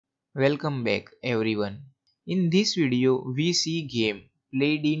Welcome back everyone. In this video we see game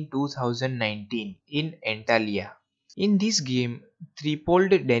played in 2019 in Antalya. In this game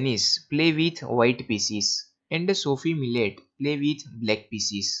Trippold Denise play with white pieces and Sophie Milliet play with black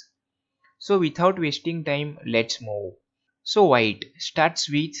pieces. So without wasting time let's move. So white starts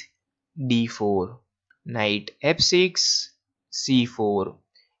with d4, knight f6, c4,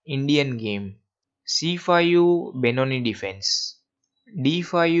 Indian game, c5 Benoni defense,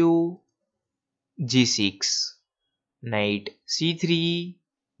 d5 g6, knight c3,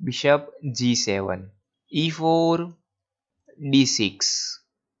 bishop g7, e4, d6,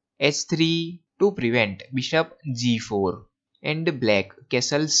 h3 to prevent bishop g4 and black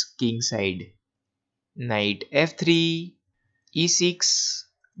castles kingside, knight f3, e6,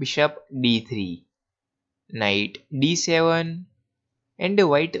 bishop d3, knight d7 and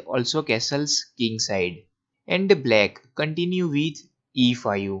white also castles kingside and black continue with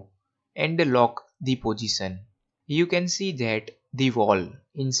e5 and lock the position. You can see that the wall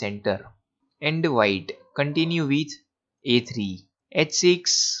in center and white continue with a3,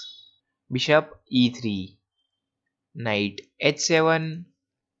 h6, bishop e3, knight h7,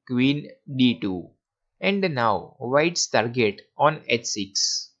 queen d2 and now white's target on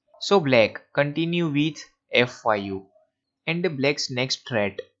h6. So black continue with f5 and black's next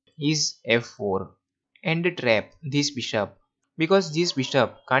threat is f4 and trap this bishop because this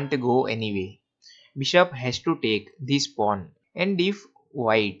bishop can't go anyway. Bishop has to take this pawn and if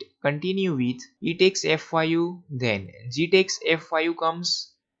white continue with e takes f5 then g takes f5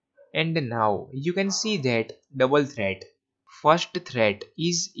 comes and now you can see that double threat. First threat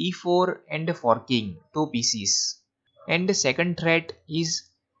is e4 and forking two pieces and the second threat is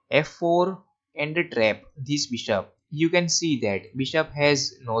f4 and trap this bishop. You can see that bishop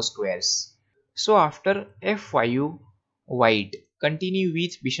has no squares. So after f5 white continue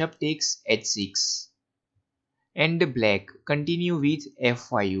with bishop takes h6 and black continue with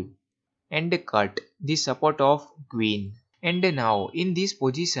f5 and cut the support of queen. And now in this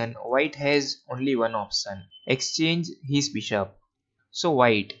position white has only one option, exchange his bishop. So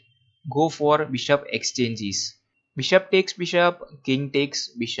white go for bishop exchanges. Bishop takes bishop, king takes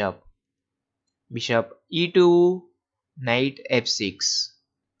bishop, bishop e2, knight f6,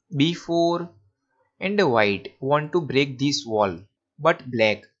 b4 and white want to break this wall but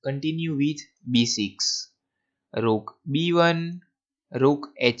black continue with b6, rook b1, rook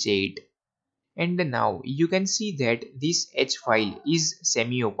h8 and now you can see that this h file is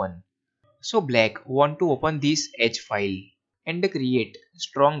semi-open. So black want to open this h file and create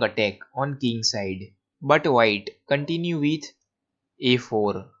strong attack on king side but white continue with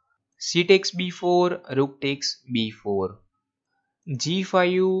a4, c takes b4, rook takes b4,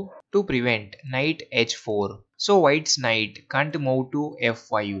 g5 to prevent knight h4. So white's knight can't move to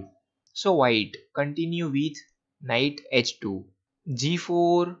f5. So white continue with knight h2,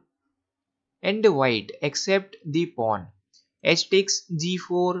 g4 and white accept the pawn. H takes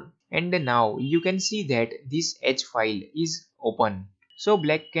g4 and now you can see that this h file is open. So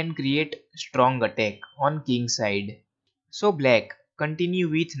black can create strong attack on king side. So black continue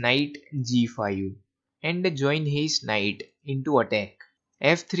with knight g5 and join his knight into attack.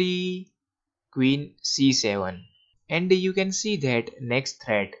 f3, queen c7 and you can see that next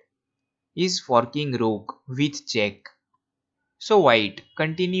threat is forking rook with check. So white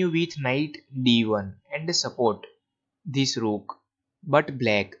continue with knight d1 and support this rook but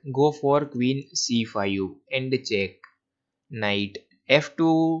black go for queen c5 and check, knight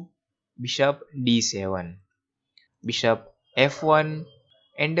f2, bishop d7, bishop f1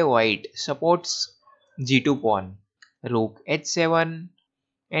 and white supports g2 pawn, rook h7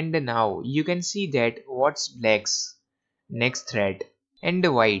 and now you can see that what's black's next threat and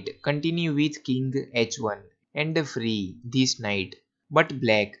white continue with king h1 and free this knight but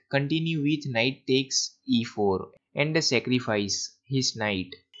black continue with knight takes e4 and sacrifice his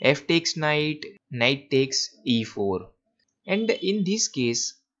knight, f takes knight, knight takes e4 and in this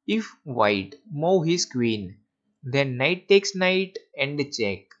case if white move his queen then knight takes knight and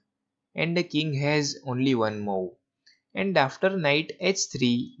check and the king has only one move and after knight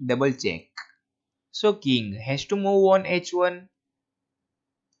h3 double check. So king has to move on h1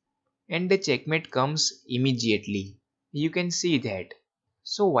 and the checkmate comes immediately. You can see that.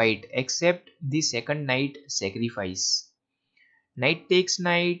 So white accept the second knight sacrifice. Knight takes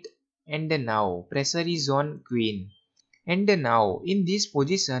knight and now pressure is on queen. And now in this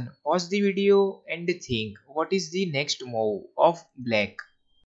position pause the video and think what is the next move of black.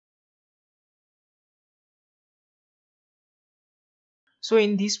 So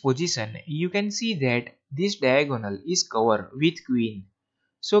in this position you can see that this diagonal is covered with queen.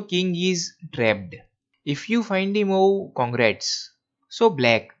 So king is trapped. If you find the move, congrats. So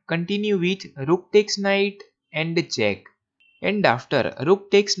black continue with rook takes knight and check. And after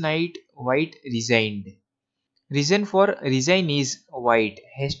rook takes knight, white resigned. Reason for resign is white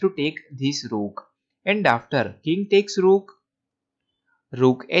has to take this rook. And after king takes rook,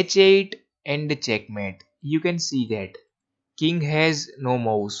 rook h8 and checkmate. You can see that king has no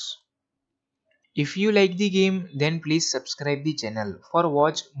mouse. If you like the game, then please subscribe the channel for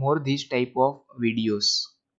watch more this type of videos.